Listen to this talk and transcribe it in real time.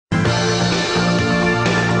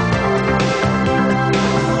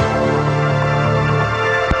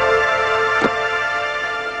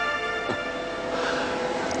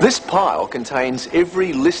This pile contains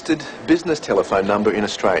every listed business telephone number in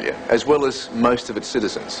Australia, as well as most of its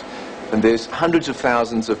citizens. And there's hundreds of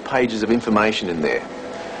thousands of pages of information in there,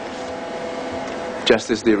 just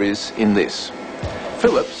as there is in this.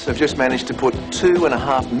 Philips have just managed to put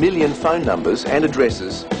 2.5 million phone numbers and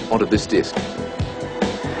addresses onto this disk.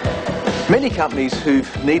 Many companies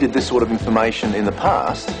who've needed this sort of information in the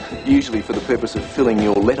past, usually for the purpose of filling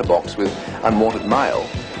your letterbox with unwanted mail,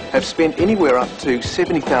 have spent anywhere up to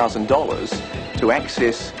 $70,000 to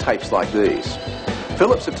access tapes like these.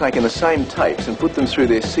 Philips have taken the same tapes and put them through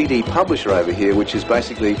their CD publisher over here, which is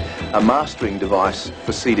basically a mastering device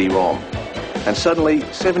for CD-rom. And suddenly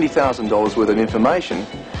 $70,000 worth of information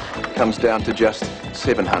comes down to just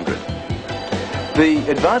 $700. The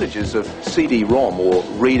advantages of CD-rom, or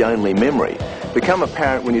read-only memory, become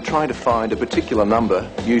apparent when you're trying to find a particular number.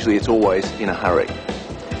 Usually it's always in a hurry.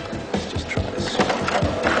 Let's just try this.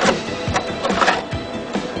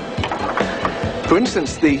 For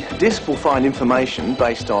instance, the disk will find information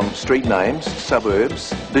based on street names,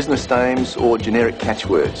 suburbs, business names, or generic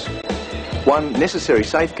catchwords. One necessary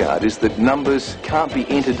safeguard is that numbers can't be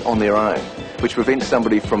entered on their own, which prevents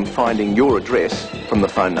somebody from finding your address from the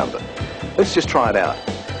phone number. Let's just try it out.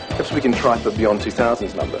 Perhaps we can try for Beyond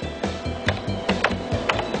 2000's number.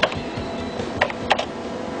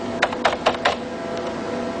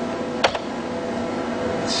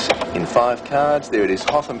 It's in 5 cards. There it is,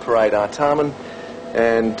 Hotham Parade, Artarmon.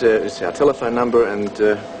 And it's our telephone number, and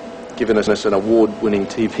given us an award-winning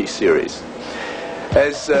TV series.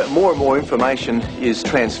 As more and more information is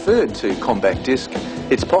transferred to compact disc,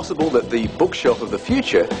 it's possible that the bookshelf of the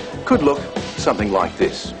future could look something like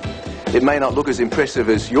this. It may not look as impressive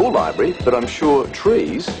as your library, but I'm sure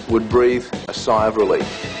trees would breathe a sigh of relief.